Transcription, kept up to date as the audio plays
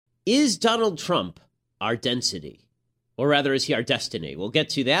Is Donald Trump our density? Or rather, is he our destiny? We'll get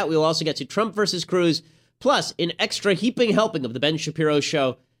to that. We'll also get to Trump versus Cruz, plus an extra heaping helping of the Ben Shapiro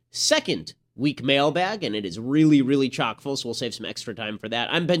Show second week mailbag, and it is really, really chock full, so we'll save some extra time for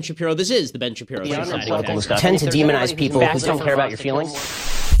that. I'm Ben Shapiro. This is the Ben Shapiro Show. Tend to demonize people who don't care about your feelings.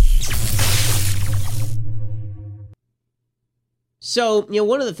 So,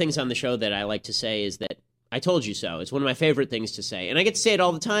 one of the things on the show that I like to say is that I told you so. It's one of my favorite things to say. And I get to say it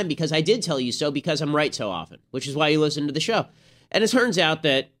all the time because I did tell you so because I'm right so often, which is why you listen to the show. And it turns out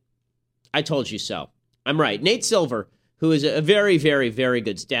that I told you so. I'm right. Nate Silver, who is a very, very, very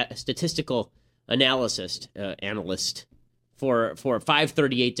good statistical analyst for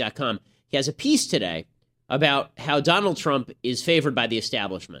 538.com, he has a piece today about how Donald Trump is favored by the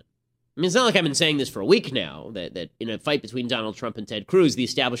establishment. I mean, it's not like I've been saying this for a week now, that in a fight between Donald Trump and Ted Cruz, the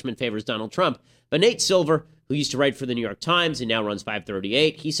establishment favors Donald Trump. But Nate Silver, who used to write for the New York Times and now runs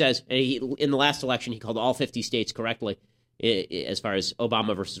 538, he says, in the last election, he called all 50 states correctly as far as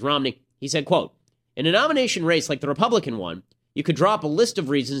Obama versus Romney. He said, quote, "In a nomination race like the Republican one, you could draw up a list of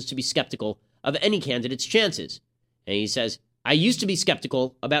reasons to be skeptical of any candidate's chances." And he says, "I used to be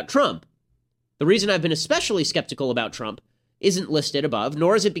skeptical about Trump. The reason I've been especially skeptical about Trump isn't listed above,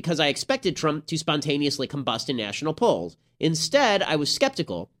 nor is it because I expected Trump to spontaneously combust in national polls. Instead, I was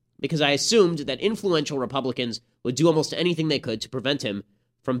skeptical because I assumed that influential Republicans would do almost anything they could to prevent him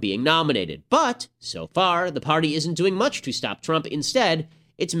from being nominated. But, so far, the party isn't doing much to stop Trump. Instead,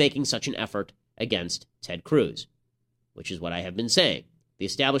 it's making such an effort against Ted Cruz," which is what I have been saying. The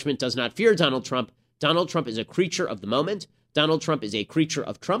establishment does not fear Donald Trump. Donald Trump is a creature of the moment. Donald Trump is a creature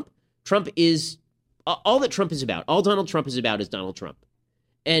of Trump. Trump is all that Trump is about. All Donald Trump is about is Donald Trump.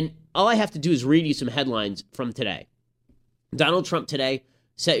 And all I have to do is read you some headlines from today. Donald Trump today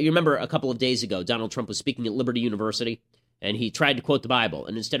said, you remember a couple of days ago, Donald Trump was speaking at Liberty University, and he tried to quote the Bible.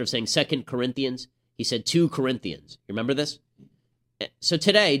 And instead of saying 2 Corinthians, he said 2 Corinthians. You remember this? So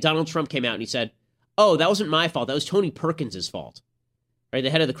today, Donald Trump came out and he said, "Oh, that wasn't my fault. That was Tony Perkins' fault." Right?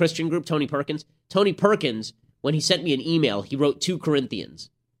 The head of the Christian group, Tony Perkins. Tony Perkins, when he sent me an email, he wrote 2 Corinthians.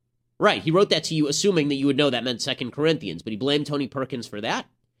 Right, he wrote that to you assuming that you would know that meant 2 Corinthians, but he blamed Tony Perkins for that.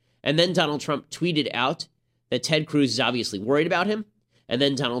 And then Donald Trump tweeted out that Ted Cruz is obviously worried about him. And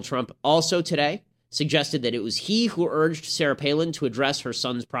then Donald Trump also today suggested that it was he who urged Sarah Palin to address her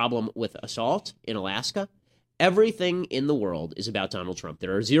son's problem with assault in Alaska. Everything in the world is about Donald Trump.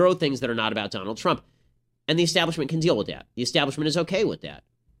 There are 0 things that are not about Donald Trump. And the establishment can deal with that. The establishment is okay with that.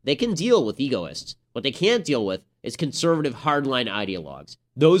 They can deal with egoists. What they can't deal with is conservative hardline ideologues.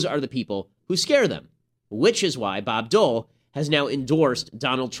 Those are the people who scare them, which is why Bob Dole has now endorsed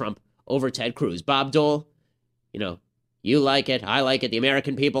Donald Trump over Ted Cruz. Bob Dole, you like it, I like it, the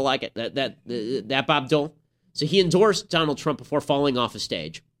American people like it, that Bob Dole. So he endorsed Donald Trump before falling off a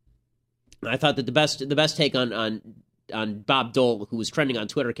stage. I thought that the best take on Bob Dole, who was trending on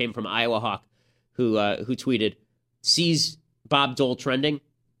Twitter, came from Iowa Hawk, who tweeted, "Sees Bob Dole trending,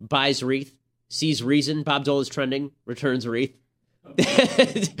 buys wreath, sees reason Bob Dole is trending, returns wreath."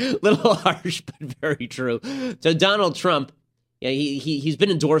 Little harsh, but very true. So Donald Trump, he's been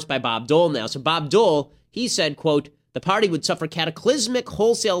endorsed by Bob Dole now. So Bob Dole, he said, quote, "The party would suffer cataclysmic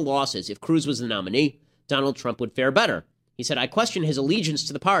wholesale losses if Cruz was the nominee. Donald Trump would fare better." He said, "I question his allegiance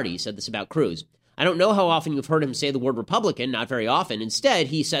to the party." He said this about Cruz. "I don't know how often you've heard him say the word Republican, not very often. Instead,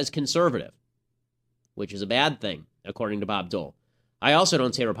 he says conservative," which is a bad thing, according to Bob Dole. I also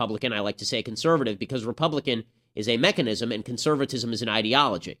don't say Republican. I like to say conservative because Republican is a mechanism and conservatism is an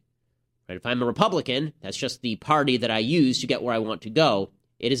ideology. Right? If I'm a Republican, that's just the party that I use to get where I want to go.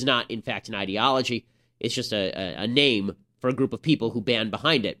 It is not, in fact, an ideology. It's just a name for a group of people who band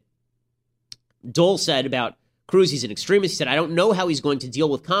behind it. Dole said about Cruz, he's an extremist. He said, "I don't know how he's going to deal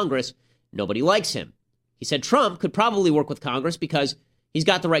with Congress. Nobody likes him." He said Trump could probably work with Congress because he's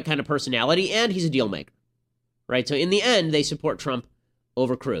got the right kind of personality and he's a deal maker. Right? So in the end, they support Trump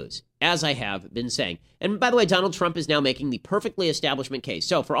over Cruz, as I have been saying. And by the way, Donald Trump is now making the perfectly establishment case.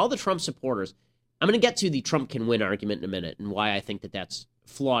 So for all the Trump supporters, I'm going to get to the Trump can win argument in a minute and why I think that that's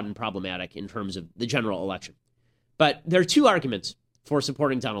flawed and problematic in terms of the general election. But there are 2 arguments for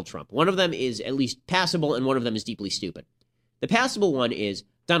supporting Donald Trump. One of them is at least passable and one of them is deeply stupid. The passable one is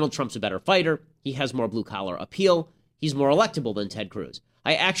Donald Trump's a better fighter. He has more blue-collar appeal. He's more electable than Ted Cruz.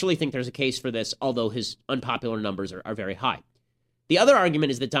 I actually think there's a case for this, although his unpopular numbers are very high. The other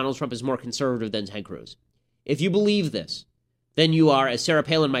argument is that Donald Trump is more conservative than Ted Cruz. If you believe this, then you are, as Sarah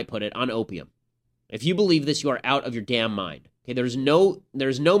Palin might put it, on opium. If you believe this, you are out of your damn mind. Okay, there's no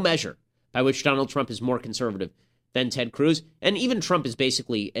measure by which Donald Trump is more conservative than Ted Cruz. And even Trump is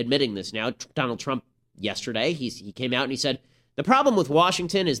basically admitting this now. Donald Trump, yesterday, he came out and he said, The problem with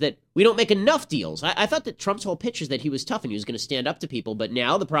Washington is that we don't make enough deals. I thought that Trump's whole pitch is that he was tough and he was going to stand up to people, but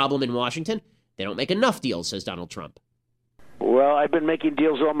now the problem in Washington, they don't make enough deals, says Donald Trump. Well, I've been making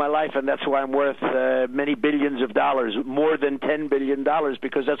deals all my life, and that's why I'm worth many billions of dollars, more than $10 billion,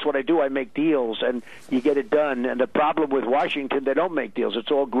 because that's what I do. I make deals, and you get it done. And the problem with Washington, they don't make deals. It's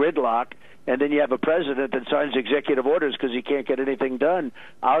all gridlock, and then you have a president that signs executive orders because he can't get anything done.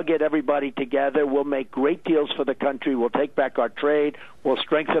 I'll get everybody together. We'll make great deals for the country. We'll take back our trade. We'll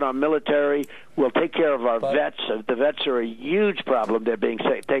strengthen our military. We'll take care of our vets. The vets are a huge problem. They're being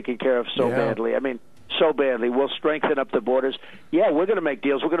taken care of so badly. I mean, so badly. We'll strengthen up the borders. Yeah, we're going to make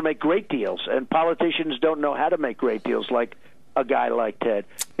deals. We're going to make great deals. And politicians don't know how to make great deals like a guy like Ted.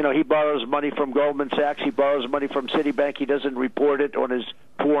 You know, he borrows money from Goldman Sachs. He borrows money from Citibank. He doesn't report it on his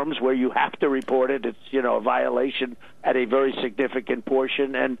forms where you have to report it. It's, you know, a violation at a very significant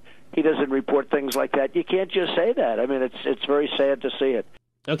portion. And he doesn't report things like that. You can't just say that. I mean, it's very sad to see it.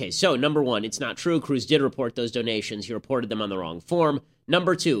 Okay, so number one, it's not true. Cruz did report those donations. He reported them on the wrong form.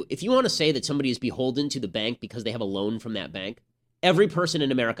 Number two, if you want to say that somebody is beholden to the bank because they have a loan from that bank, every person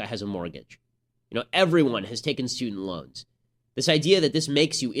in America has a mortgage. You know, everyone has taken student loans. This idea that this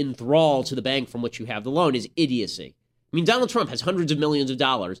makes you in thrall to the bank from which you have the loan is idiocy. I mean, Donald Trump has hundreds of millions of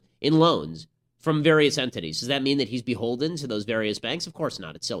dollars in loans from various entities. Does that mean that he's beholden to those various banks? Of course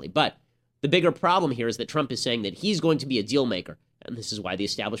not. It's silly. But the bigger problem here is that Trump is saying that he's going to be a deal maker, and this is why the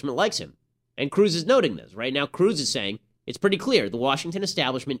establishment likes him. And Cruz is noting this. Right now, Cruz is saying it's pretty clear the Washington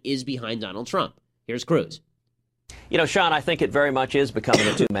establishment is behind Donald Trump. Here's Cruz. You know, Sean, I think it very much is becoming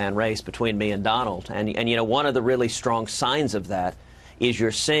a two-man race between me and Donald. And you know, one of the really strong signs of that is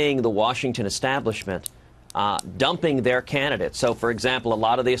you're seeing the Washington establishment dumping their candidates. So, for example, a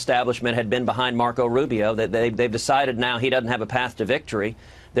lot of the establishment had been behind Marco Rubio. They've decided now he doesn't have a path to victory.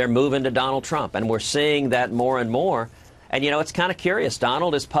 They're moving to Donald Trump. And we're seeing that more and more. And, you know, it's kind of curious.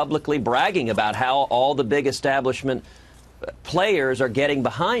 Donald is publicly bragging about how all the big establishment players are getting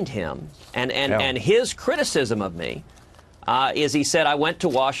behind him. And his criticism of me is he said, I went to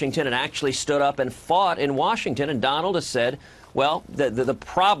Washington and actually stood up and fought in Washington. And Donald has said, well, the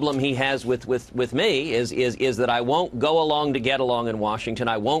problem he has with me is that I won't go along to get along in Washington.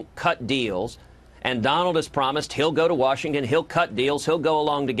 I won't cut deals. And Donald has promised he'll go to Washington, he'll cut deals, he'll go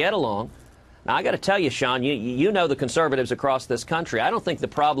along to get along. Now, I got to tell you, Sean, you know the conservatives across this country. I don't think the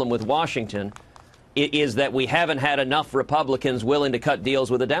problem with Washington is that we haven't had enough Republicans willing to cut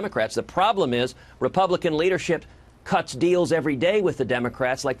deals with the Democrats. The problem is Republican leadership cuts deals every day with the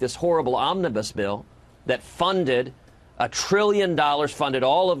Democrats, like this horrible omnibus bill that funded $1 trillion, funded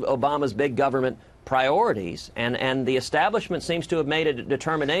all of Obama's big government priorities. And the establishment seems to have made a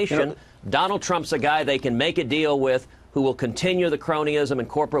determination. You know, Donald Trump's a guy they can make a deal with who will continue the cronyism and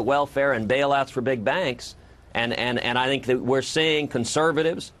corporate welfare and bailouts for big banks. And I think that we're seeing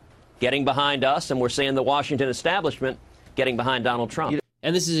conservatives getting behind us, and we're seeing the Washington establishment getting behind Donald Trump.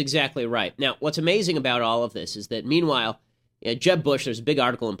 And this is exactly right. Now, what's amazing about all of this is that, meanwhile, Jeb Bush, there's a big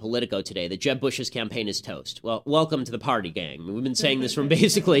article in Politico today that Jeb Bush's campaign is toast. Well, welcome to the party, gang. We've been saying this from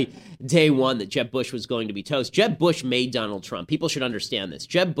basically day one that Jeb Bush was going to be toast. Jeb Bush made Donald Trump. People should understand this.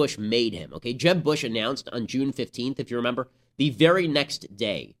 Jeb Bush made him, okay? Jeb Bush announced on June 15th, if you remember, the very next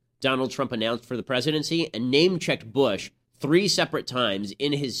day, Donald Trump announced for the presidency and name-checked Bush 3 separate times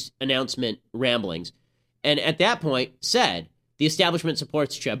in his announcement ramblings. And at that point said, the establishment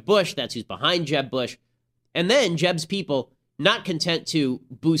supports Jeb Bush. That's who's behind Jeb Bush. And then Jeb's people, not content to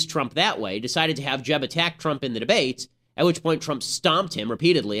boost Trump that way, decided to have Jeb attack Trump in the debates, at which point Trump stomped him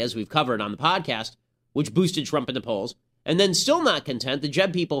repeatedly, as we've covered on the podcast, which boosted Trump in the polls. And then still not content, the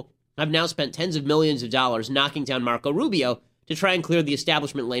Jeb people have now spent tens of millions of dollars knocking down Marco Rubio to try and clear the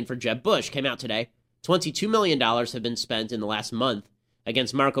establishment lane for Jeb Bush. Came out today. $22 million have been spent in the last month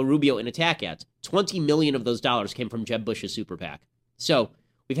against Marco Rubio in attack ads. $20 million of those dollars came from Jeb Bush's super PAC. So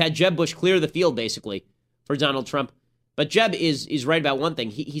we've had Jeb Bush clear the field, basically, for Donald Trump. But Jeb is right about one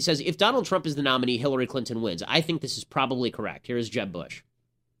thing. He says, if Donald Trump is the nominee, Hillary Clinton wins. I think this is probably correct. Here is Jeb Bush.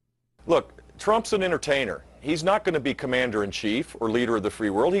 Look, Trump's an entertainer. He's not going to be commander-in-chief or leader of the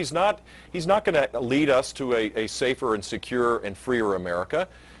free world. He's not going to lead us to a safer and secure and freer America.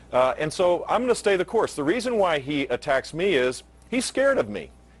 And so I'm going to stay the course. The reason why he attacks me is he's scared of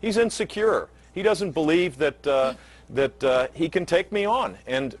me. He's insecure. He doesn't believe that he can take me on.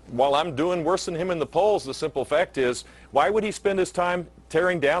 And while I'm doing worse than him in the polls, the simple fact is, why would he spend his time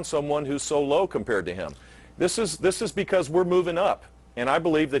tearing down someone who's so low compared to him? This is because we're moving up. And I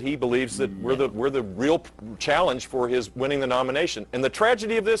believe that he believes that we're the real challenge for his winning the nomination. And the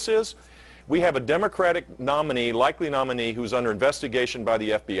tragedy of this is, We have a Democratic nominee, likely nominee, who's under investigation by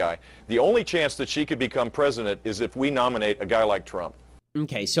the FBI. The only chance that she could become president is if we nominate a guy like Trump.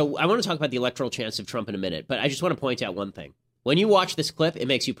 Okay, so I want to talk about the electoral chance of Trump in a minute, but I just want to point out one thing. When you watch this clip, it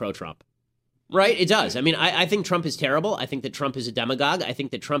makes you pro-Trump. Right? It does. I mean, I think Trump is terrible. I think that Trump is a demagogue. I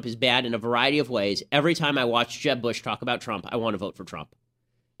think that Trump is bad in a variety of ways. Every time I watch Jeb Bush talk about Trump, I want to vote for Trump.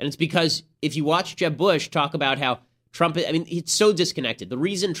 And it's because if you watch Jeb Bush talk about how Trump, I mean, it's so disconnected. The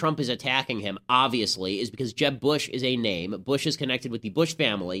reason Trump is attacking him, obviously, is because Jeb Bush is a name. Bush is connected with the Bush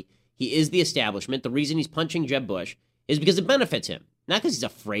family. He is the establishment. The reason he's punching Jeb Bush is because it benefits him, not because he's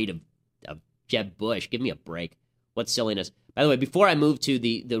afraid of Jeb Bush. Give me a break. What silliness. By the way, before I move to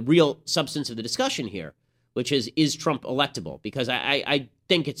the real substance of the discussion here, which is Trump electable? Because I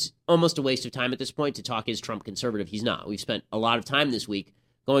think it's almost a waste of time at this point to talk, is Trump conservative? He's not. We've spent a lot of time this week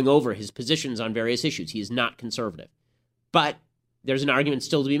going over his positions on various issues. He is not conservative. But there's an argument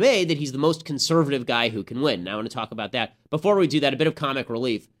still to be made that he's the most conservative guy who can win. Now I want to talk about that. Before we do that, a bit of comic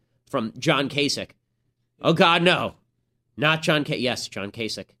relief from John Kasich. Oh, God, no. Not John Kasich. Yes, John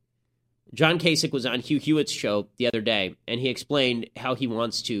Kasich. John Kasich was on Hugh Hewitt's show the other day, and he explained how he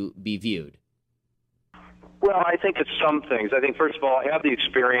wants to be viewed. Well, I think it's some things. I think, first of all, I have the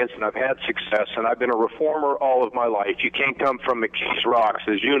experience, and I've had success, and I've been a reformer all of my life. You can't come from McKees Rocks,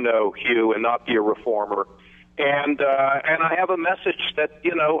 as you know, Hugh, and not be a reformer. And I have a message that,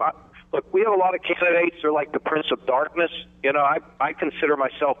 look, we have a lot of candidates. They're like the Prince of Darkness. I consider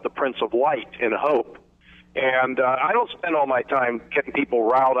myself the Prince of Light and Hope. And I don't spend all my time getting people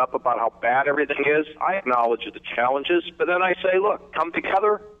riled up about how bad everything is. I acknowledge the challenges, but then I say, look, come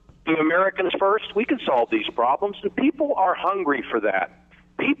together, be Americans first. We can solve these problems, and people are hungry for that.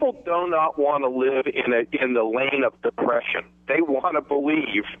 People do not want to live in the lane of depression. They want to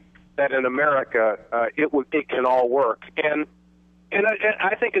believe that in America it can all work. And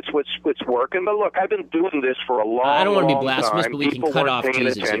I think it's what's working. But look, I've been doing this for a long time. I don't want to be blasphemous, but we People can cut weren't off paying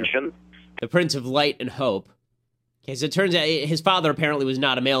Jesus attention. here. The Prince of Light and Hope. Okay, so it turns out his father apparently was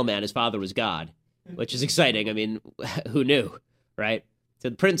not a mailman. His father was God, which is exciting. I mean, who knew, right? So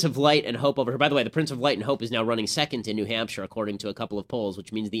the Prince of Light and Hope over here. By the way, the Prince of Light and Hope is now running second in New Hampshire, according to a couple of polls,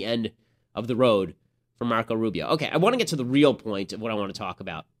 which means the end of the road for Marco Rubio. Okay, I want to get to the real point of what I want to talk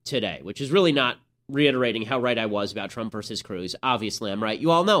about today, which is really not reiterating how right I was about Trump versus Cruz. Obviously, I'm right.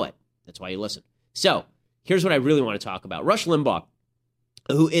 You all know it. That's why you listen. So here's what I really want to talk about. Rush Limbaugh,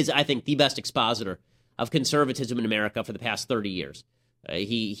 who is, I think, the best expositor of conservatism in America for the past 30 years.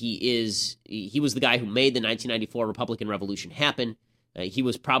 He was the guy who made the 1994 Republican Revolution happen. He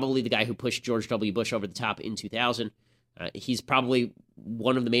was probably the guy who pushed George W. Bush over the top in 2000. He's probably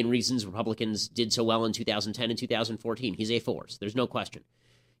one of the main reasons Republicans did so well in 2010 and 2014. He's a force. There's no question.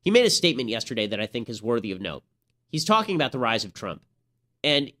 He made a statement yesterday that I think is worthy of note. He's talking about the rise of Trump.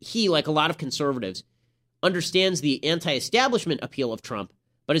 And he, like a lot of conservatives, understands the anti-establishment appeal of Trump,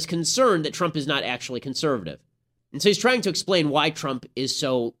 but is concerned that Trump is not actually conservative. And so he's trying to explain why Trump is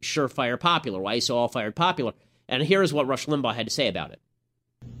so surefire popular, why he's so all-fired popular. And here is what Rush Limbaugh had to say about it.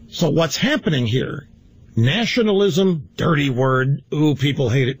 So what's happening here? Nationalism, dirty word. Ooh, people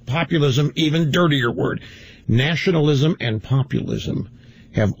hate it. Populism, even dirtier word. Nationalism and populism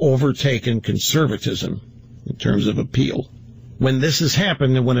have overtaken conservatism in terms of appeal. When this has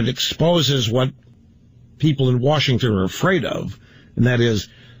happened and when it exposes what people in Washington are afraid of, and that is,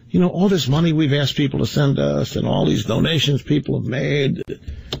 all this money we've asked people to send us and all these donations people have made,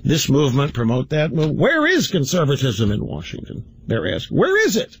 this movement, promote that. Well, where is conservatism in Washington? They're asked. Where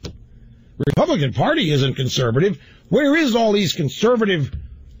is it? The Republican Party isn't conservative. Where is all these conservative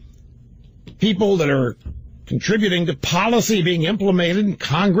people that are contributing to policy being implemented in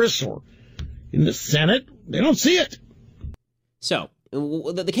Congress or in the Senate? They don't see it. So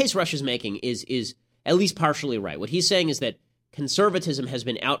the case Rush is making is at least partially right. What he's saying is that conservatism has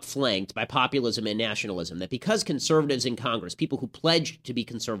been outflanked by populism and nationalism, that because conservatives in Congress, people who pledged to be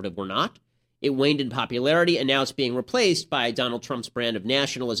conservative, were not, it waned in popularity, and now it's being replaced by Donald Trump's brand of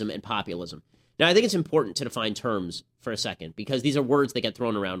nationalism and populism. Now, I think it's important to define terms for a second, because these are words that get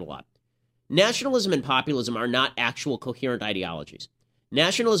thrown around a lot. Nationalism and populism are not actual coherent ideologies.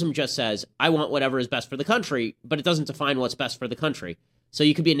 Nationalism just says, I want whatever is best for the country, but it doesn't define what's best for the country. So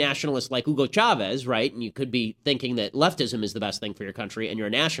you could be a nationalist like Hugo Chavez, right? And you could be thinking that leftism is the best thing for your country, and you're a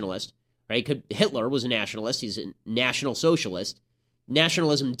nationalist, right? Hitler was a nationalist. He's a national socialist.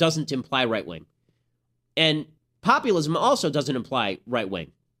 Nationalism doesn't imply right-wing. And populism also doesn't imply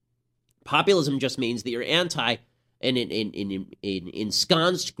right-wing. Populism just means that you're anti an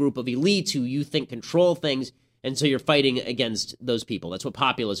ensconced group of elites who you think control things, and so you're fighting against those people. That's what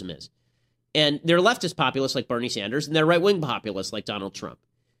populism is. And there are leftist populists like Bernie Sanders, and there are right-wing populists like Donald Trump.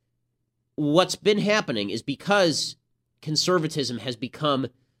 what's been happening is because conservatism has become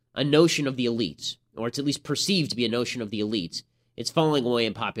a notion of the elites, or it's at least perceived to be a notion of the elites, it's falling away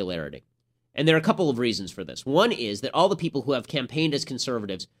in popularity. And there are a couple of reasons for this. One is that all the people who have campaigned as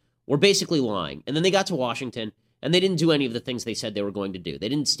conservatives were basically lying. And then they got to Washington, and they didn't do any of the things they said they were going to do. They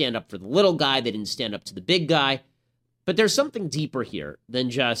didn't stand up for the little guy. They didn't stand up to the big guy. But there's something deeper here than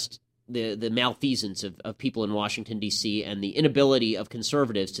just the malfeasance of people in Washington, D.C., and the inability of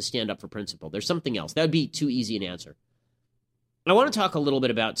conservatives to stand up for principle. There's something else. That would be too easy an answer. I want to talk a little bit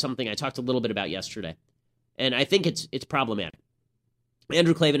about something I talked a little bit about yesterday, and I think it's problematic.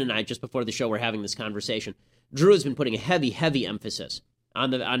 Andrew Klavan and I, just before the show, were having this conversation. Drew has been putting a heavy emphasis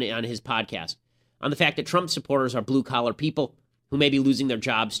on his podcast on the fact that Trump supporters are blue-collar people who may be losing their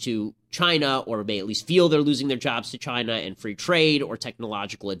jobs to China, or may at least feel they're losing their jobs to China and free trade or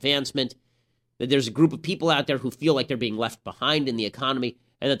technological advancement. That there's a group of people out there who feel like they're being left behind in the economy,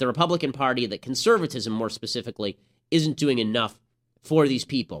 and that the Republican Party, that conservatism more specifically, isn't doing enough for these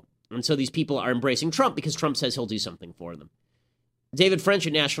people. And so these people are embracing Trump because Trump says he'll do something for them. David French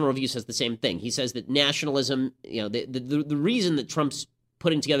at National Review says the same thing. He says that nationalism, the reason that Trump's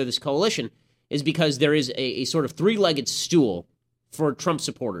putting together this coalition is because there is a sort of three-legged stool for Trump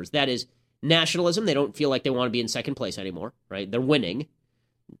supporters. That is nationalism. They don't feel like they want to be in second place anymore, right? They're winning.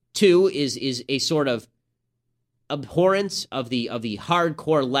 Two is a sort of abhorrence of the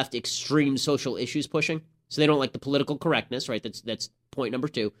hardcore left extreme social issues pushing. So they don't like the political correctness, right? That's point number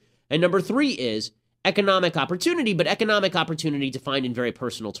two. And number three is economic opportunity, but economic opportunity defined in very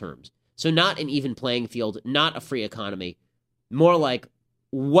personal terms. So not an even playing field, not a free economy, more like,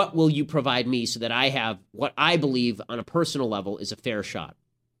 what will you provide me so that I have what I believe on a personal level is a fair shot?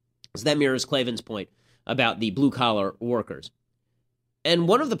 So that mirrors Klavan's point about the blue-collar workers. And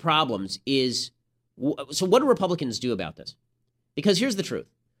one of the problems is, so what do Republicans do about this? Because here's the truth.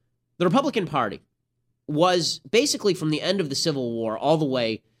 The Republican Party was basically from the end of the Civil War all the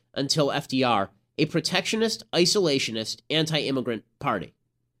way until FDR, a protectionist, isolationist, anti-immigrant party.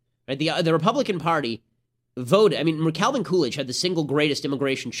 Right? The Republican Party voted. I mean, Calvin Coolidge had the single greatest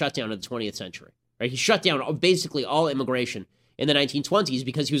immigration shutdown of the 20th century. Right? He shut down basically all immigration in the 1920s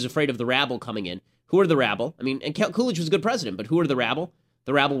because he was afraid of the rabble coming in. Who are the rabble? I mean, and Coolidge was a good president, but who are the rabble?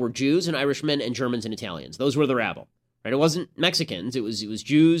 The rabble were Jews and Irishmen and Germans and Italians. Those were the rabble. Right? It wasn't Mexicans. It was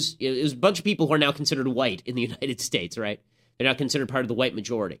Jews. It was a bunch of people who are now considered white in the United States. Right? They're now considered part of the white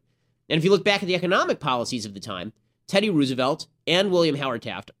majority. And if you look back at the economic policies of the time, Teddy Roosevelt and William Howard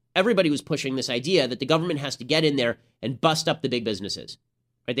Taft, everybody was pushing this idea that the government has to get in there and bust up the big businesses.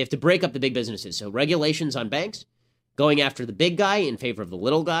 Right? They have to break up the big businesses. So regulations on banks, going after the big guy in favor of the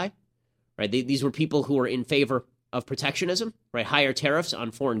little guy. Right? These were people who were in favor of protectionism, right? Higher tariffs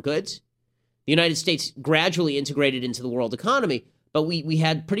on foreign goods. The United States gradually integrated into the world economy, but we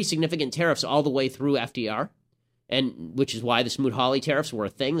had pretty significant tariffs all the way through FDR, and which is why the Smoot-Hawley tariffs were a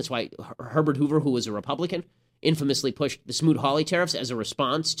thing. That's why Herbert Hoover, who was a Republican, infamously pushed the Smoot-Hawley tariffs as a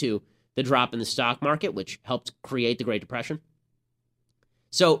response to the drop in the stock market, which helped create the Great Depression.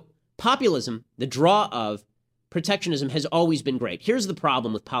 So populism, the draw of protectionism, has always been great. Here's the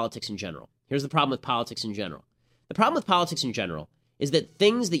problem with politics in general. The problem with politics in general is that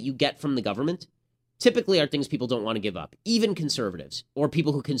things that you get from the government typically are things people don't want to give up, even conservatives or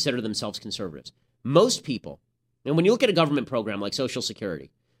people who consider themselves conservatives. Most people, and when you look at a government program like Social Security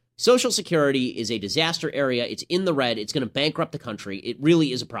is a disaster area. It's in the red. It's going to bankrupt the country. It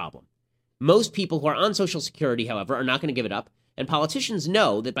really is a problem. Most people who are on Social Security, however, are not going to give it up. And politicians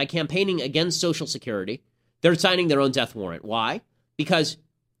know that by campaigning against Social Security, they're signing their own death warrant. Why? Because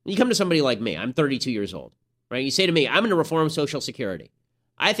you come to somebody like me. I'm 32 years old. Right? You say to me, I'm going to reform Social Security.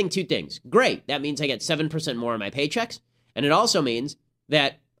 I think two things. Great. That means I get 7% more on my paychecks. And it also means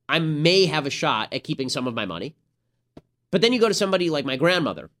that I may have a shot at keeping some of my money. But then you go to somebody like my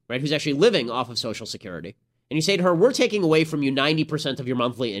grandmother, right, who's actually living off of Social Security, and you say to her, we're taking away from you 90% of your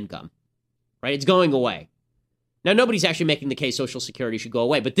monthly income, right? It's going away. Now, nobody's actually making the case Social Security should go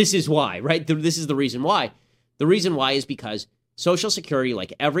away, but this is why, right? This is the reason why. The reason why is because Social Security,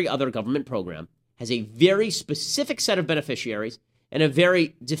 like every other government program, has a very specific set of beneficiaries and a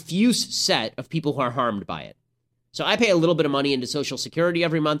very diffuse set of people who are harmed by it. So I pay a little bit of money into Social Security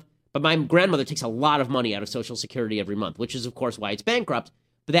every month, but my grandmother takes a lot of money out of Social Security every month, which is, of course, why it's bankrupt.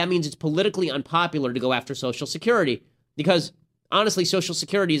 But that means it's politically unpopular to go after Social Security because, honestly, Social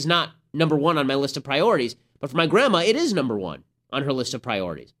Security is not number one on my list of priorities. But for my grandma, it is number one on her list of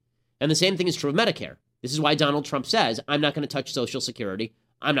priorities. And the same thing is true of Medicare. This is why Donald Trump says, I'm not going to touch Social Security.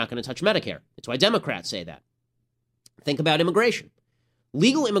 I'm not going to touch Medicare. It's why Democrats say that. Think about immigration.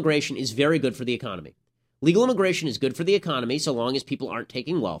 Legal immigration is very good for the economy. Legal immigration is good for the economy so long as people aren't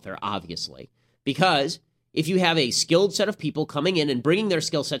taking welfare, obviously, because if you have a skilled set of people coming in and bringing their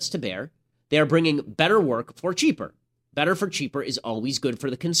skill sets to bear, they are bringing better work for cheaper. Better for cheaper is always good for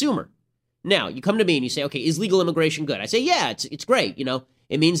the consumer. Now, you come to me and you say, okay, is legal immigration good? I say, yeah, it's great. You know,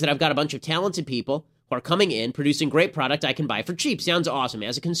 it means that I've got a bunch of talented people who are coming in, producing great product I can buy for cheap. Sounds awesome.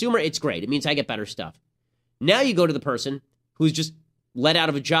 As a consumer, it's great. It means I get better stuff. Now you go to the person who's just let out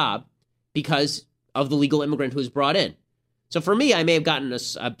of a job because of the legal immigrant who was brought in. So for me, I may have gotten a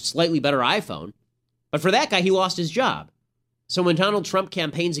slightly better iPhone, but for that guy, he lost his job. So when Donald Trump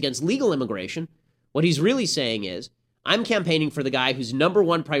campaigns against legal immigration, what he's really saying is, I'm campaigning for the guy whose number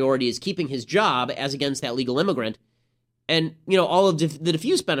one priority is keeping his job as against that legal immigrant. And, you know, all of the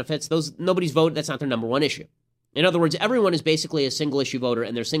diffuse benefits, those nobody's vote, that's not their number one issue. In other words, everyone is basically a single issue voter,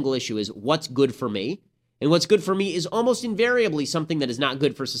 and their single issue is what's good for me. And what's good for me is almost invariably something that is not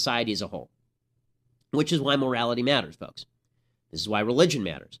good for society as a whole, which is why morality matters, folks. This is why religion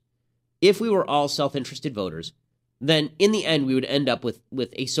matters. If we were all self-interested voters, then in the end, we would end up with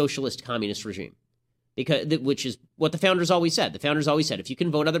a socialist communist regime. Which is what the founders always said. The founders always said, if you can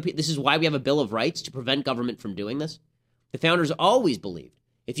vote other people, this is why we have a Bill of Rights to prevent government from doing this. The founders always believed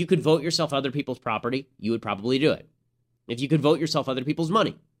if you could vote yourself other people's property, you would probably do it. If you could vote yourself other people's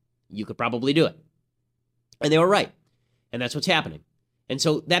money, you could probably do it. And they were right. And that's what's happening. And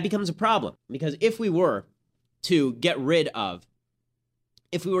so that becomes a problem, because if we were to get rid of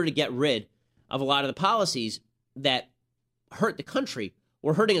a lot of the policies that hurt the country,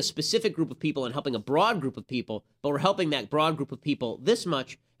 we're hurting a specific group of people and helping a broad group of people, but we're helping that broad group of people this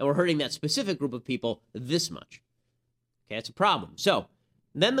much, and we're hurting that specific group of people this much. Okay, that's a problem. So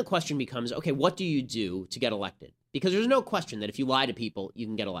then the question becomes, okay, what do you do to get elected? Because there's no question that if you lie to people, you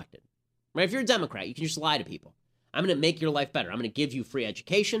can get elected. Right? If you're a Democrat, you can just lie to people. I'm going to make your life better. I'm going to give you free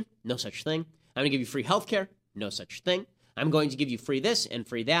education. No such thing. I'm going to give you free health care. No such thing. I'm going to give you free this and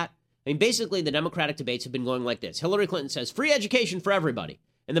free that. I mean, basically, the Democratic debates have been going like this. Hillary Clinton says free education for everybody.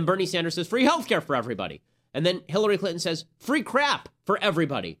 And then Bernie Sanders says free healthcare for everybody. And then Hillary Clinton says free crap for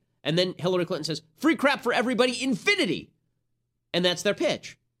everybody. And then Hillary Clinton says free crap for everybody, infinity. And that's their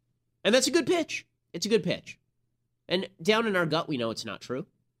pitch. And that's a good pitch. It's a good pitch. And down in our gut, we know it's not true,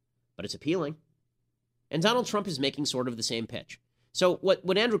 but it's appealing. And Donald Trump is making sort of the same pitch. So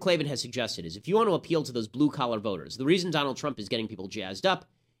what Andrew Klavan has suggested is if you want to appeal to those blue-collar voters, the reason Donald Trump is getting people jazzed up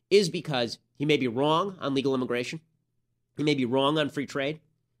is because he may be wrong on legal immigration. He may be wrong on free trade.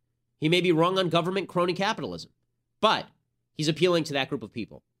 He may be wrong on government crony capitalism. But he's appealing to that group of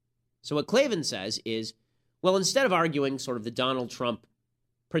people. So what Klavan says is, well, instead of arguing sort of the Donald Trump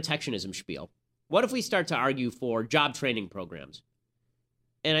protectionism spiel, what if we start to argue for job training programs?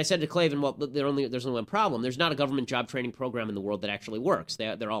 And I said to Klavan, well, there's only one problem. There's not a government job training program in the world that actually works.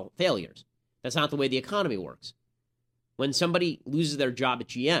 They're all failures. That's not the way the economy works. When somebody loses their job at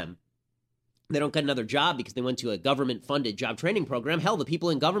GM, they don't get another job because they went to a government-funded job training program. Hell, the people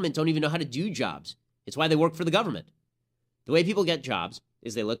in government don't even know how to do jobs. It's why they work for the government. The way people get jobs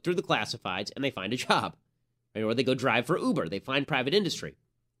is they look through the classifieds and they find a job. Right? Or they go drive for Uber. They find private industry.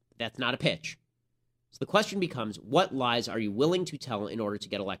 That's not a pitch. So the question becomes, what lies are you willing to tell in order to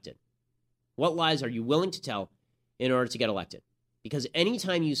get elected? What lies are you willing to tell in order to get elected? Because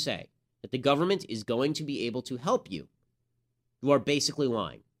anytime you say that the government is going to be able to help you, you are basically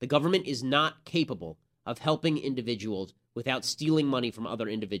lying. The government is not capable of helping individuals without stealing money from other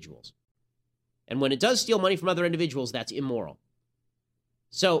individuals. And when it does steal money from other individuals, that's immoral.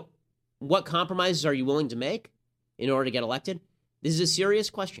 So what compromises are you willing to make in order to get elected? This is a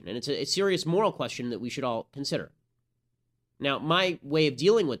serious question, and it's a serious moral question that we should all consider. Now, my way of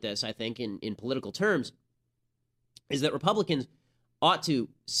dealing with this, I think, in political terms, is that Republicans ought to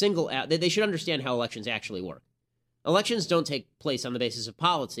single out, they should understand how elections actually work. Elections don't take place on the basis of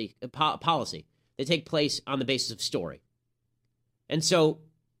policy. They take place on the basis of story. And so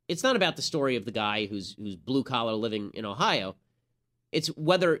it's not about the story of the guy who's blue-collar living in Ohio. It's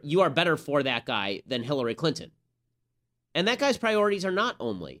whether you are better for that guy than Hillary Clinton. And that guy's priorities are not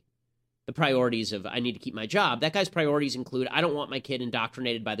only the priorities of I need to keep my job. That guy's priorities include I don't want my kid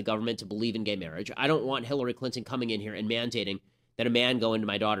indoctrinated by the government to believe in gay marriage. I don't want Hillary Clinton coming in here and mandating that a man go into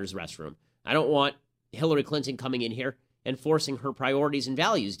my daughter's restroom. I don't want Hillary Clinton coming in here and forcing her priorities and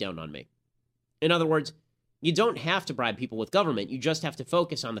values down on me. In other words, you don't have to bribe people with government. You just have to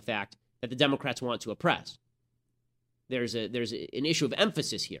focus on the fact that the Democrats want to oppress. There's an issue of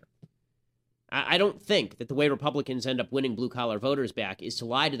emphasis here. I don't think that the way Republicans end up winning blue-collar voters back is to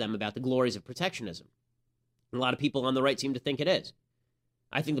lie to them about the glories of protectionism. A lot of people on the right seem to think it is.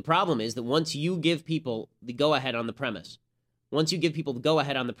 I think the problem is that once you give people the go-ahead on the premise,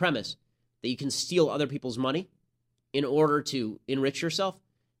 that you can steal other people's money in order to enrich yourself,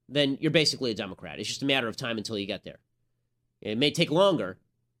 then you're basically a Democrat. It's just a matter of time until you get there. It may take longer,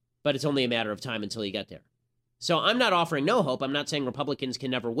 but it's only a matter of time until you get there. So I'm not offering no hope. I'm not saying Republicans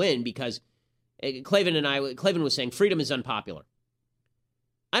can never win because Klavan was saying freedom is unpopular.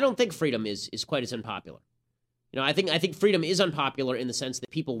 I don't think freedom is quite as unpopular. I think freedom is unpopular in the sense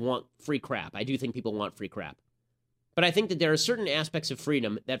that people want free crap. I do think people want free crap. But I think that there are certain aspects of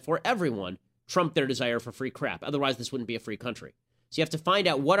freedom that for everyone trump their desire for free crap. Otherwise, this wouldn't be a free country. So you have to find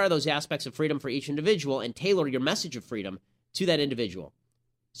out what are those aspects of freedom for each individual and tailor your message of freedom to that individual.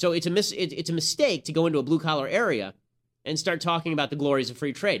 So it's a mistake to go into a blue-collar area and start talking about the glories of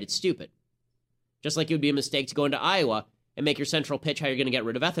free trade. It's stupid. Just like it would be a mistake to go into Iowa and make your central pitch how you're going to get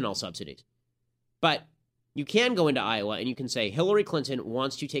rid of ethanol subsidies. But you can go into Iowa and you can say Hillary Clinton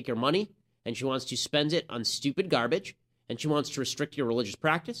wants to take your money and she wants to spend it on stupid garbage and she wants to restrict your religious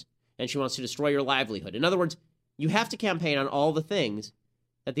practice and she wants to destroy your livelihood. In other words, you have to campaign on all the things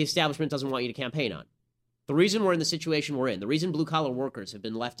that the establishment doesn't want you to campaign on. The reason we're in the situation we're in, the reason blue-collar workers have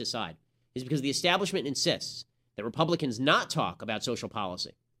been left aside, is because the establishment insists that Republicans not talk about social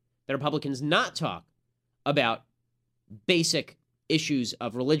policy, that Republicans not talk about basic issues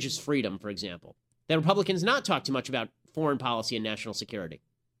of religious freedom, for example, that Republicans not talk too much about foreign policy and national security.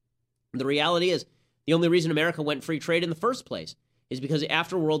 And the reality is, the only reason America went free trade in the first place is because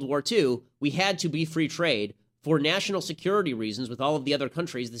after World War II, we had to be free trade for national security reasons with all of the other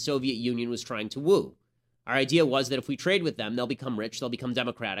countries the Soviet Union was trying to woo. Our idea was that if we trade with them, they'll become rich, they'll become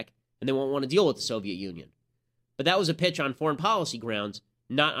democratic, and they won't want to deal with the Soviet Union. But that was a pitch on foreign policy grounds,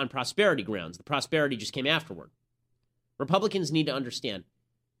 not on prosperity grounds. The prosperity just came afterward. Republicans need to understand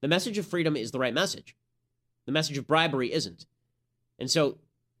the message of freedom is the right message. The message of bribery isn't. And so,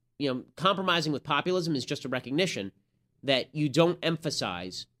 compromising with populism is just a recognition that you don't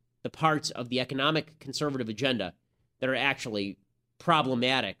emphasize the parts of the economic conservative agenda that are actually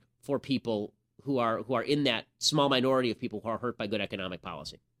problematic for people who are in that small minority of people who are hurt by good economic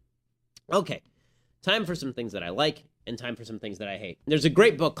policy. Okay, time for some things that I like and time for some things that I hate. There's a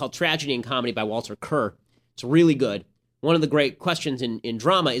great book called Tragedy and Comedy by Walter Kerr. It's really good. One of the great questions in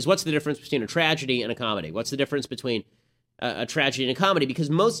drama is what's the difference between a tragedy and a comedy? What's the difference between a tragedy and a comedy? Because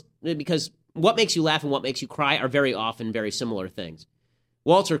what makes you laugh and what makes you cry are very often very similar things.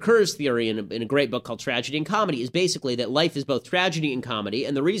 Walter Kerr's theory in a great book called Tragedy and Comedy is basically that life is both tragedy and comedy,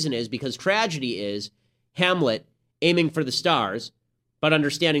 and the reason is because tragedy is Hamlet aiming for the stars, but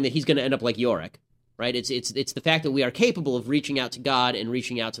understanding that he's going to end up like Yorick, right? It's the fact that we are capable of reaching out to God and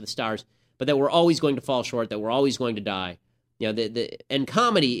reaching out to the stars, but that we're always going to fall short, that we're always going to die. And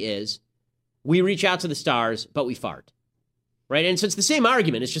comedy is we reach out to the stars, but we fart, right? And so it's the same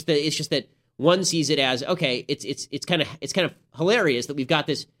argument. It's just that one sees it as, okay, it's kind of hilarious that we've got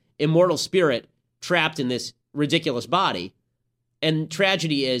this immortal spirit trapped in this ridiculous body. And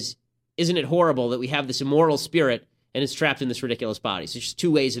tragedy is, isn't it horrible that we have this immortal spirit and it's trapped in this ridiculous body? So it's just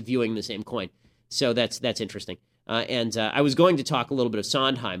two ways of viewing the same coin. So that's interesting. And I was going to talk a little bit of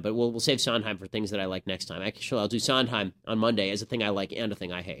Sondheim, but we'll save Sondheim for things that I like next time. Actually, I'll do Sondheim on Monday as a thing I like and a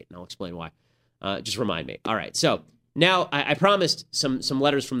thing I hate, and I'll explain why. Just remind me. All right, so now, I promised some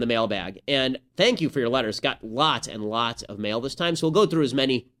letters from the mailbag, and thank you for your letters. Got lots and lots of mail this time, so we'll go through as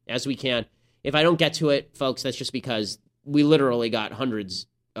many as we can. If I don't get to it, folks, that's just because we literally got hundreds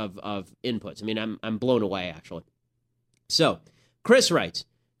of inputs. I mean, I'm blown away, actually. So, Chris writes,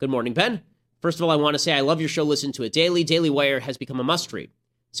 good morning, Ben. First of all, I want to say I love your show, listen to it daily. Daily Wire has become a must-read.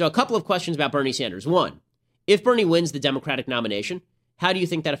 So a couple of questions about Bernie Sanders. One, if Bernie wins the Democratic nomination, how do you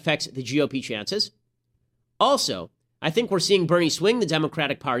think that affects the GOP chances? Also, I think we're seeing Bernie swing the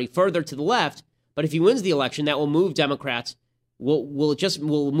Democratic Party further to the left, but if he wins the election, that will move Democrats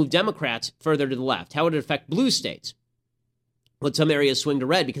will move Democrats further to the left. How would it affect blue states? Would some areas swing to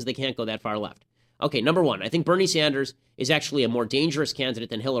red because they can't go that far left? Okay, number one, I think Bernie Sanders is actually a more dangerous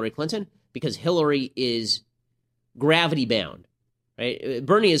candidate than Hillary Clinton because Hillary is gravity bound. Right?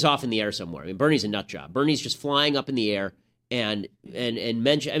 Bernie is off in the air somewhere. I mean, Bernie's a nut job. Bernie's just flying up in the air. And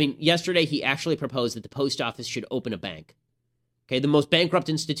mention. I mean, yesterday he actually proposed that the post office should open a bank. Okay, the most bankrupt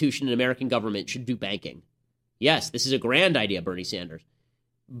institution in American government should do banking. Yes, this is a grand idea, Bernie Sanders.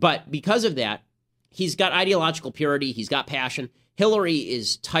 But because of that, he's got ideological purity. He's got passion. Hillary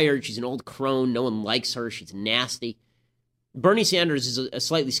is tired. She's an old crone. No one likes her. She's nasty. Bernie Sanders is a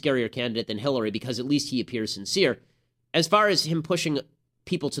slightly scarier candidate than Hillary because at least he appears sincere. As far as him pushing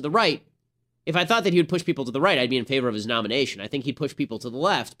people to the right, if I thought that he would push people to the right, I'd be in favor of his nomination. I think he'd push people to the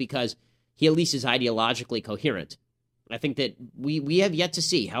left because he at least is ideologically coherent. I think that we have yet to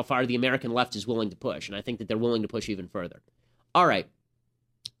see how far the American left is willing to push, and I think that they're willing to push even further. All right.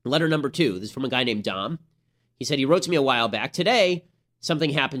 Letter number 2, this is from a guy named Dom. He said he wrote to me a while back. Today,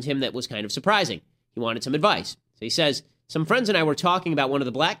 something happened to him that was kind of surprising. He wanted some advice. So he says, some friends and I were talking about one of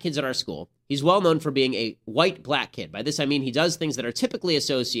the black kids at our school. He's well known for being a white black kid. By this, I mean he does things that are typically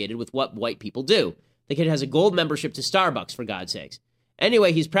associated with what white people do. The kid has a gold membership to Starbucks, for God's sakes.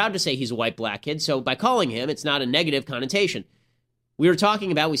 Anyway, he's proud to say he's a white black kid, so by calling him, it's not a negative connotation. We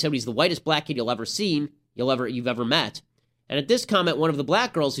said he's the whitest black kid you've ever met. And at this comment, one of the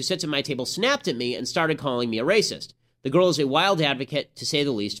black girls who sits at my table snapped at me and started calling me a racist. The girl is a wild advocate, to say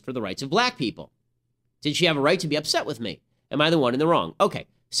the least, for the rights of black people. Did she have a right to be upset with me? Am I the one in the wrong? Okay,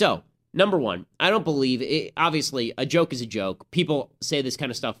 so, number one, I don't believe it. Obviously, a joke is a joke. People say this kind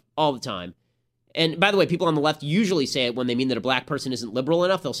of stuff all the time. And by the way, people on the left usually say it when they mean that a black person isn't liberal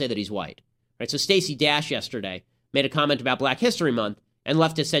enough. They'll say that he's white. Right? So Stacey Dash yesterday made a comment about Black History Month, and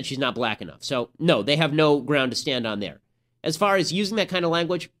leftists said she's not black enough. So, no, they have no ground to stand on there. As far as using that kind of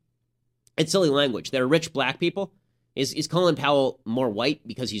language, it's silly language. There are rich black people. Is Colin Powell more white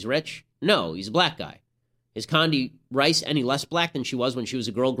because he's rich? No, he's a black guy. Is Condi Rice any less black than she was when she was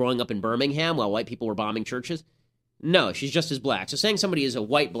a girl growing up in Birmingham while white people were bombing churches? No, she's just as black. So saying somebody is a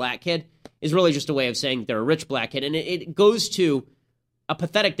white black kid is really just a way of saying they're a rich black kid. And it goes to a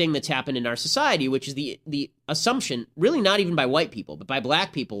pathetic thing that's happened in our society, which is the assumption, really not even by white people, but by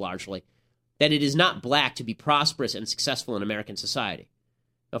black people largely, that it is not black to be prosperous and successful in American society.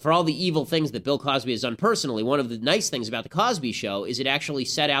 Now, for all the evil things that Bill Cosby has done personally, one of the nice things about The Cosby Show is it actually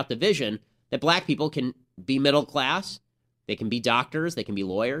set out the vision that black people can be middle class, they can be doctors, they can be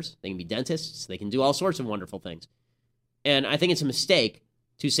lawyers, they can be dentists, they can do all sorts of wonderful things. And I think it's a mistake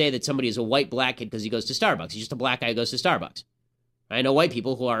to say that somebody is a white black kid because he goes to Starbucks. He's just a black guy who goes to Starbucks. I know white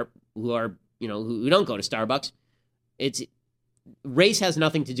people who don't go to Starbucks. Race has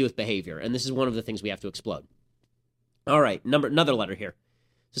nothing to do with behavior, and this is one of the things we have to explode. All right, another letter here.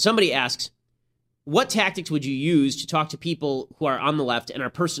 So somebody asks, what tactics would you use to talk to people who are on the left and are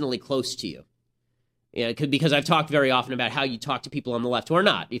personally close to you? Because I've talked very often about how you talk to people on the left who are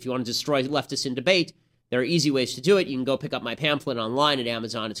not. If you want to destroy leftists in debate, there are easy ways to do it. You can go pick up my pamphlet online at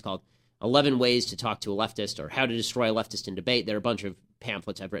Amazon. It's called 11 Ways to Talk to a Leftist, or How to Destroy a Leftist in Debate. There are a bunch of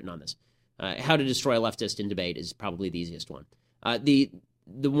pamphlets I've written on this. How to Destroy a Leftist in Debate is probably the easiest one. The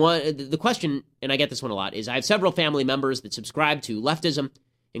question, and I get this one a lot, is I have several family members that subscribe to leftism,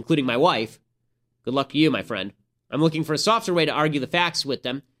 including my wife. Good luck to you, my friend. I'm looking for a softer way to argue the facts with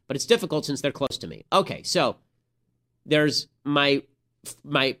them, but it's difficult since they're close to me. Okay, so there's my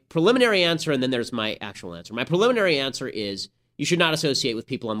preliminary answer, and then there's my actual answer. My preliminary answer is you should not associate with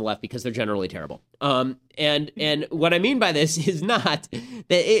people on the left because they're generally terrible. And what I mean by this is not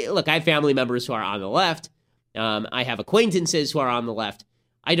that, look, I have family members who are on the left. I have acquaintances who are on the left.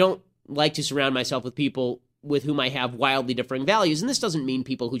 I don't like to surround myself with people with whom I have wildly differing values. And this doesn't mean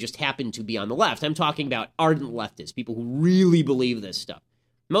people who just happen to be on the left. I'm talking about ardent leftists, people who really believe this stuff.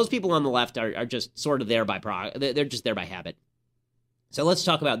 Most people on the left are just sort of there they're just there by habit. So let's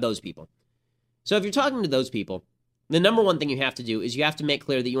talk about those people. So if you're talking to those people, the number one thing you have to do is you have to make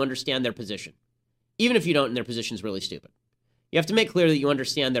clear that you understand their position. Even if you don't and their position is really stupid. You have to make clear that you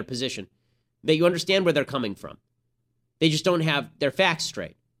understand their position, that you understand where they're coming from. They just don't have their facts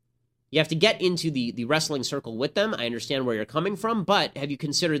straight. You have to get into the wrestling circle with them. I understand where you're coming from, but have you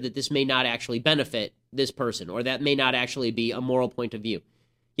considered that this may not actually benefit this person, or that may not actually be a moral point of view?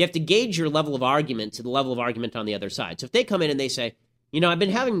 You have to gauge your level of argument to the level of argument on the other side. So if they come in and they say, I've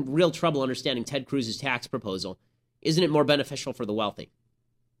been having real trouble understanding Ted Cruz's tax proposal. Isn't it more beneficial for the wealthy?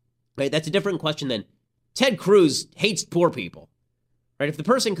 Right? That's a different question than Ted Cruz hates poor people. Right? If the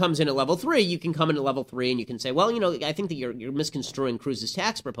person comes in at level 3, you can come in at level 3 and you can say, well, I think that you're misconstruing Cruz's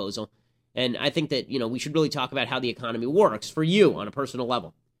tax proposal. And I think that, we should really talk about how the economy works for you on a personal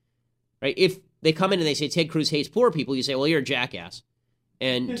level. Right? If they come in and they say Ted Cruz hates poor people, you say, well, you're a jackass.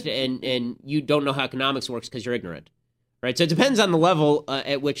 And you don't know how economics works because you're ignorant. Right? So it depends on the level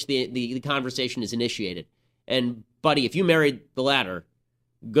at which the conversation is initiated. And, buddy, if you married the latter,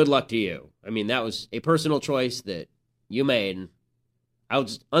 good luck to you. I mean, that was a personal choice that you made. And I'll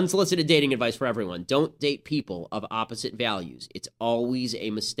just unsolicited dating advice for everyone. Don't date people of opposite values. It's always a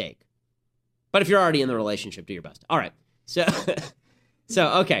mistake. But if you're already in the relationship, do your best. All right. So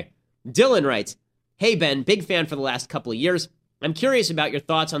okay. Dylan writes, hey, Ben, big fan for the last couple of years. I'm curious about your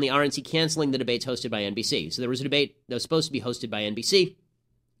thoughts on the RNC canceling the debates hosted by NBC. So there was a debate that was supposed to be hosted by NBC.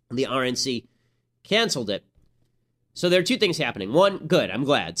 The RNC canceled it. So there are two things happening. One, good, I'm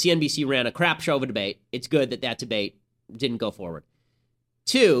glad. CNBC ran a crap show of a debate. It's good that debate didn't go forward.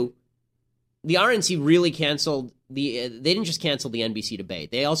 Two, the RNC really they didn't just cancel the NBC debate.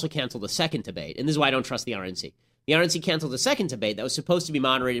 They also canceled a second debate. And this is why I don't trust the RNC. The The RNC canceled a second debate that was supposed to be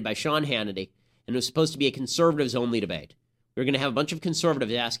moderated by Sean Hannity, and it was supposed to be a conservatives-only debate. We were going to have a bunch of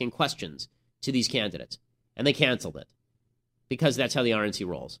conservatives asking questions to these candidates, and they canceled it because that's how the RNC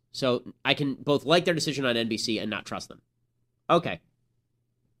rolls. So I can both like their decision on NBC and not trust them. Okay.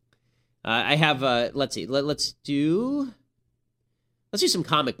 I have, let's see, let's do some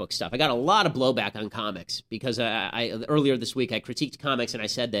comic book stuff. I got a lot of blowback on comics because earlier this week I critiqued comics and I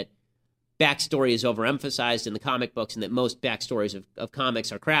said that backstory is overemphasized in the comic books and that most backstories of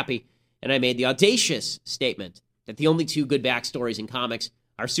comics are crappy. And I made the audacious statement that the only two good backstories in comics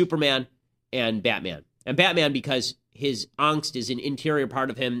are Superman and Batman. And Batman because his angst is an interior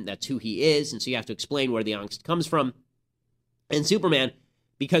part of him. That's who he is. And so you have to explain where the angst comes from. And Superman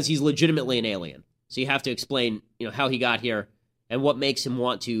because he's legitimately an alien. So you have to explain, how he got here and what makes him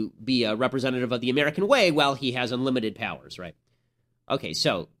want to be a representative of the American way while he has unlimited powers, right? Okay,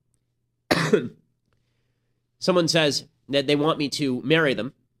 so someone says that they want me to marry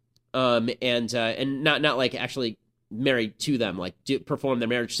them, and not like actually marry to them, like perform their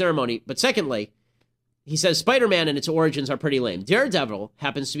marriage ceremony. But secondly, he says Spider-Man and its origins are pretty lame. Daredevil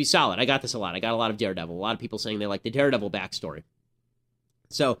happens to be solid. I got this a lot. I got a lot of Daredevil. A lot of people saying they like the Daredevil backstory.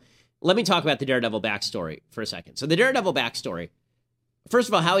 So let me talk about the Daredevil backstory for a second. So the Daredevil backstory, first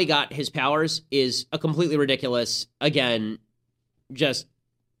of all, how he got his powers is a completely ridiculous, again, just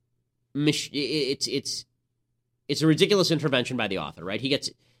it's a ridiculous intervention by the author, right? He gets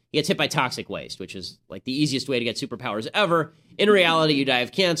hit by toxic waste, which is like the easiest way to get superpowers ever. In reality, you die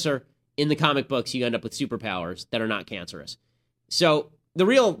of cancer. In the comic books, you end up with superpowers that are not cancerous. So the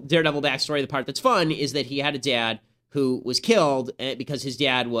real Daredevil backstory, the part that's fun, is that he had a dad who was killed because his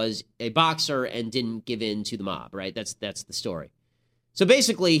dad was a boxer and didn't give in to the mob, right? That's the story. So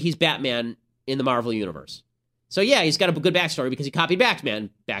basically, he's Batman in the Marvel Universe. So yeah, he's got a good backstory because he copied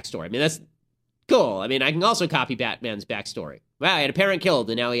Batman backstory. I mean, that's cool. I mean, I can also copy Batman's backstory. Wow, he had a parent killed,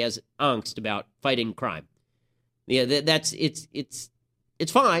 and now he has angst about fighting crime. Yeah, it's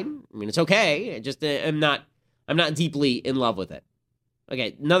fine. I mean, it's okay. I just I'm not deeply in love with it.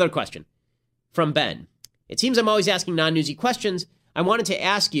 Okay, another question from Ben. It seems I'm always asking non-newsy questions. I wanted to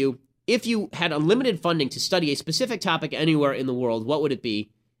ask you, if you had unlimited funding to study a specific topic anywhere in the world, what would it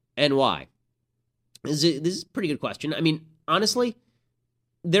be and why? This is a pretty good question. I mean, honestly,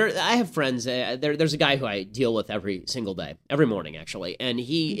 I have friends. There's a guy who I deal with every single day, every morning, actually, and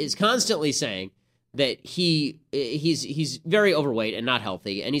he is constantly saying that he's very overweight and not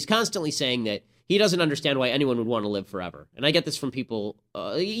healthy, and he's constantly saying that he doesn't understand why anyone would want to live forever. And I get this from people.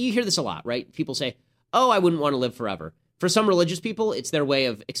 You hear this a lot, right? People say, oh, I wouldn't want to live forever. For some religious people, it's their way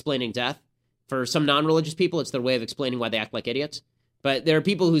of explaining death. For some non-religious people, it's their way of explaining why they act like idiots. But there are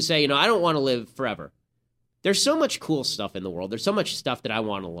people who say, I don't want to live forever. There's so much cool stuff in the world. There's so much stuff that I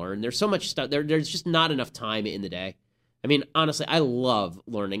want to learn. There's so much stuff. There's just not enough time in the day. I mean, honestly, I love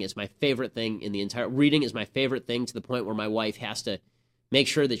learning. It's my favorite thing in the entire... Reading is my favorite thing to the point where my wife has to make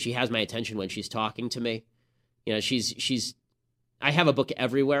sure that she has my attention when she's talking to me. She's I have a book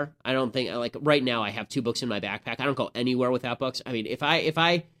everywhere. I don't think, like, right now I have 2 books in my backpack. I don't go anywhere without books. I mean, if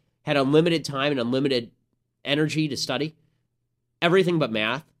I had unlimited time and unlimited energy to study everything but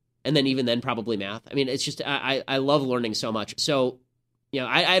math, and then even then probably math. I mean, it's just, I love learning so much. So,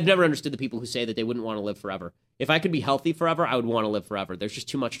 I've never understood the people who say that they wouldn't want to live forever. If I could be healthy forever, I would want to live forever. There's just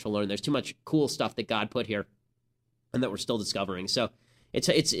too much to learn. There's too much cool stuff that God put here and that we're still discovering. So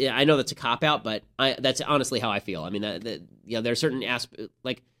it's I know that's a cop-out, but that's honestly how I feel. I mean, there are certain aspects,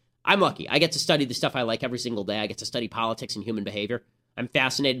 like, I'm lucky. I get to study the stuff I like every single day. I get to study politics and human behavior. I'm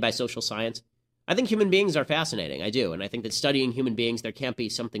fascinated by social science. I think human beings are fascinating. I do. And I think that studying human beings, there can't be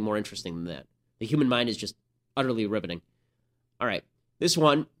something more interesting than that. The human mind is just utterly riveting. All right. This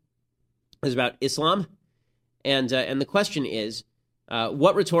one is about Islam. And the question is,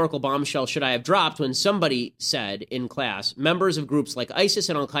 what rhetorical bombshell should I have dropped when somebody said in class, members of groups like ISIS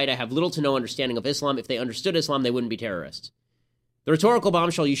and Al-Qaeda have little to no understanding of Islam. If they understood Islam, they wouldn't be terrorists. The rhetorical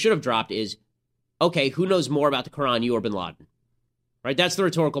bombshell you should have dropped is, okay, who knows more about the Quran, you or bin Laden? Right? That's the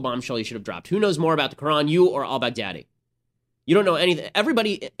rhetorical bombshell you should have dropped. Who knows more about the Quran, you or al-Baghdadi? You don't know anything.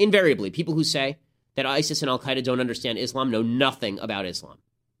 Everybody, invariably, people who say that ISIS and Al-Qaeda don't understand Islam know nothing about Islam.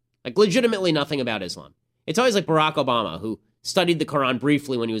 Like, legitimately nothing about Islam. It's always like Barack Obama, who studied the Quran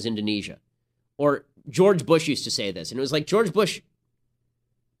briefly when he was in Indonesia. Or George Bush used to say this. And it was like, George Bush,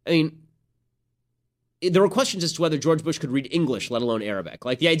 I mean, there were questions as to whether George Bush could read English, let alone Arabic.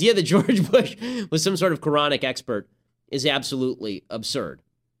 Like, the idea that George Bush was some sort of Quranic expert is absolutely absurd.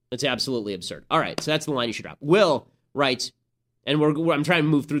 It's absolutely absurd. All right, so that's the line you should drop. Will writes, and I'm trying to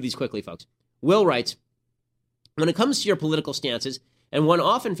move through these quickly, folks. Will writes, when it comes to your political stances, and one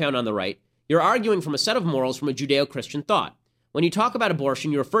often found on the right, You're arguing from a set of morals from a Judeo-Christian thought. When you talk about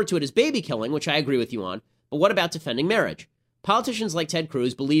abortion, you refer to it as baby killing, which I agree with you on, but what about defending marriage? Politicians like Ted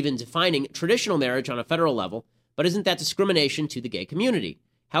Cruz believe in defining traditional marriage on a federal level, but isn't that discrimination to the gay community?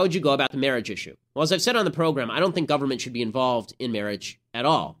 How would you go about the marriage issue? Well, as I've said on the program, I don't think government should be involved in marriage at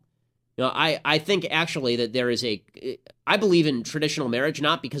all. I think actually that there is I believe in traditional marriage,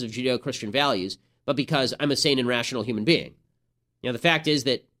 not because of Judeo-Christian values, but because I'm a sane and rational human being. The fact is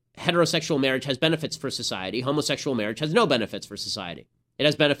that heterosexual marriage has benefits for society. Homosexual marriage has no benefits for society. It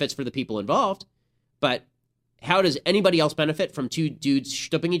has benefits for the people involved, but how does anybody else benefit from two dudes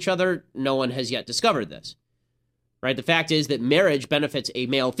shtupping each other? No one has yet discovered this. Right? The fact is that marriage benefits a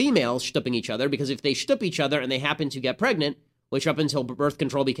male-female shtupping each other, because if they shtup each other and they happen to get pregnant, which up until birth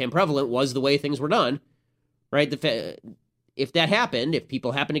control became prevalent was the way things were done, right? If that happened, if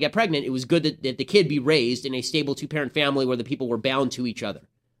people happened to get pregnant, it was good that the kid be raised in a stable two-parent family where the people were bound to each other.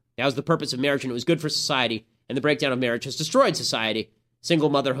 That was the purpose of marriage, and it was good for society, and the breakdown of marriage has destroyed society. Single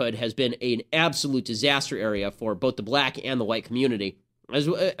motherhood has been an absolute disaster area for both the black and the white community,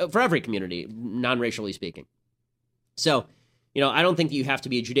 for every community, non-racially speaking. So, I don't think that you have to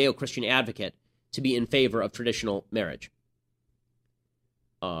be a Judeo-Christian advocate to be in favor of traditional marriage.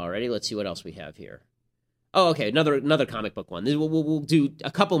 Alrighty, let's see what else we have here. Oh, okay, another comic book one. We'll do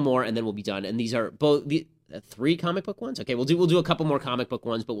a couple more, and then we'll be done. And these are both three comic book ones. Okay, we'll do a couple more comic book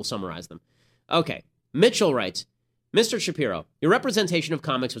ones, but we'll summarize them. Okay, Mitchell writes, Mr. Shapiro, your representation of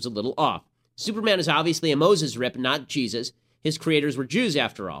comics was a little off. Superman is obviously a Moses rip, not Jesus. His creators were Jews,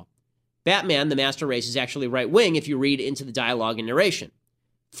 after all. Batman, the master race, is actually right-wing if you read into the dialogue and narration.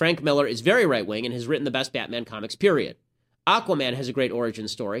 Frank Miller is very right-wing and has written the best Batman comics, period. Aquaman has a great origin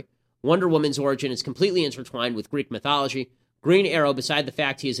story. Wonder Woman's origin is completely intertwined with Greek mythology. Green Arrow, beside the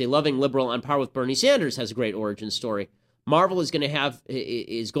fact he is a loving liberal on par with Bernie Sanders, has a great origin story. Marvel is going to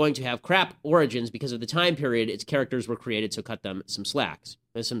have crap origins because of the time period its characters were created, so cut them some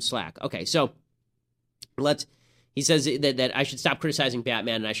slack. Okay, so he says that I should stop criticizing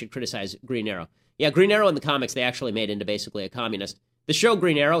Batman and I should criticize Green Arrow. Yeah, Green Arrow in the comics, they actually made into basically a communist. The show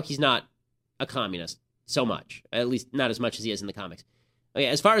Green Arrow, he's not a communist so much, at least not as much as he is in the comics. Okay,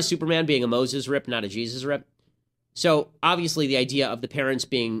 as far as Superman being a Moses rip, not a Jesus rip, so obviously the idea of the parents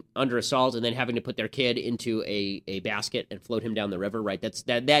being under assault and then having to put their kid into a basket and float him down the river, right?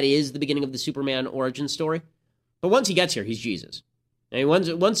 That is the beginning of the Superman origin story. But once he gets here, he's Jesus. I mean,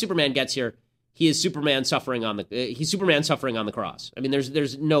 once Superman gets here, he is Superman suffering on the cross. I mean,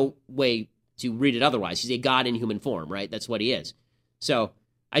 there's no way to read it otherwise. He's a god in human form, right? That's what he is. So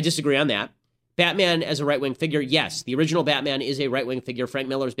I disagree on that. Batman as a right-wing figure, yes, the original Batman is a right-wing figure. Frank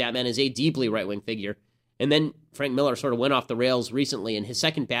Miller's Batman is a deeply right-wing figure. And then Frank Miller sort of went off the rails recently. In his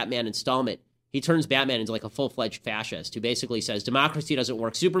second Batman installment, he turns Batman into like a full-fledged fascist who basically says, democracy doesn't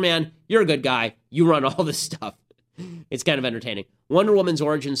work. Superman, you're a good guy. You run all this stuff. It's kind of entertaining. Wonder Woman's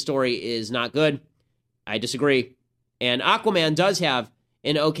origin story is not good. I disagree. And Aquaman does have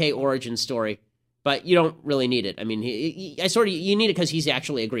an okay origin story, but you don't really need it. I mean, you need it because he's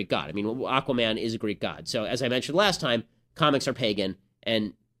actually a Greek god. I mean, Aquaman is a Greek god. So as I mentioned last time, comics are pagan,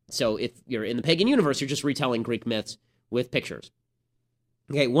 and so if you're in the pagan universe, you're just retelling Greek myths with pictures.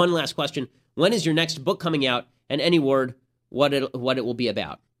 Okay, one last question. When is your next book coming out, and any word what it will be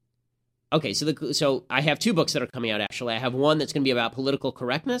about? Okay, so I have two books that are coming out, actually. I have one that's going to be about political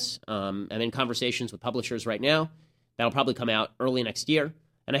correctness. I'm in conversations with publishers right now. That'll probably come out early next year.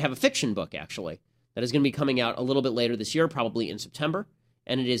 And I have a fiction book, actually, that is going to be coming out a little bit later this year, probably in September.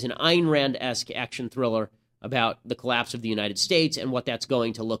 And it is an Ayn Rand-esque action thriller about the collapse of the United States and what that's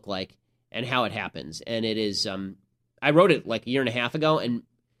going to look like and how it happens. And it is, I wrote it like a year and a half ago. And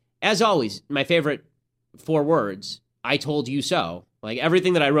as always, my favorite 4 words, I told you so. Like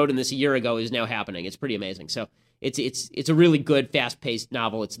everything that I wrote in this a year ago is now happening. It's pretty amazing. So it's a really good, fast-paced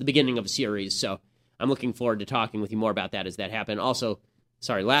novel. It's the beginning of a series. So I'm looking forward to talking with you more about that as that happens. Also,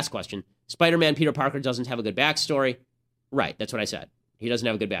 sorry, last question. Spider-Man Peter Parker doesn't have a good backstory. Right, that's what I said. He doesn't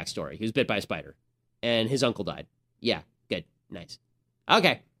have a good backstory. He was bit by a spider. And his uncle died. Yeah, good. Nice.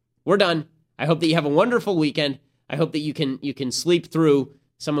 Okay, we're done. I hope that you have a wonderful weekend. I hope that you can sleep through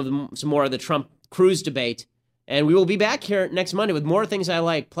some more of the Trump-Cruz debate. And we will be back here next Monday with more things I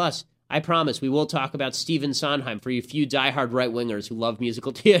like. Plus, I promise we will talk about Stephen Sondheim for you few diehard right-wingers who love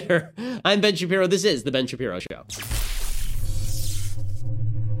musical theater. I'm Ben Shapiro. This is The Ben Shapiro Show.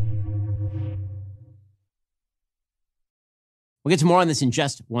 We'll get to more on this in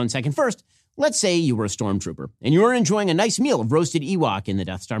just 1 second. First, let's say you were a stormtrooper and you were enjoying a nice meal of roasted Ewok in the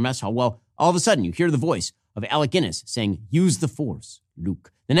Death Star mess hall. Well, all of a sudden you hear the voice of Alec Guinness saying, "Use the Force,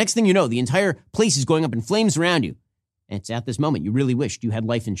 Luke." The next thing you know, the entire place is going up in flames around you. and it's at this moment you really wished you had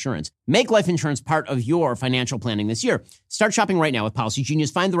life insurance. Make life insurance part of your financial planning this year. Start shopping right now with Policy Genius.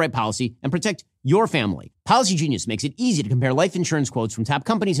 Find the right policy and protect your family. Policy Genius makes it easy to compare life insurance quotes from top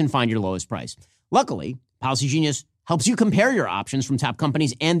companies and find your lowest price. Luckily, Policy Genius helps you compare your options from top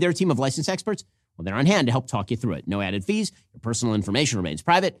companies and their team of licensed experts. Well, they're on hand to help talk you through it. No added fees. Your personal information remains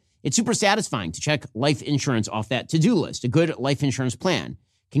private. It's super satisfying to check life insurance off that to-do list. A good life insurance plan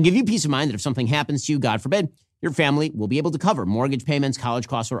can give you peace of mind that if something happens to you, God forbid, your family will be able to cover mortgage payments, college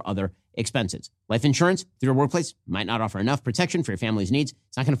costs, or other expenses. Life insurance through your workplace might not offer enough protection for your family's needs.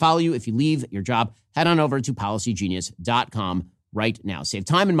 It's not going to follow you if you leave your job. Head on over to PolicyGenius.com right now. Save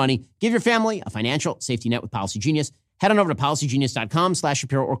time and money. Give your family a financial safety net with Policy Genius. Head on over to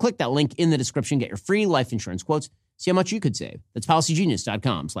PolicyGenius.com/Shapiro or click that link in the description. Get your free life insurance quotes. See how much you could save. That's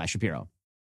PolicyGenius.com/Shapiro.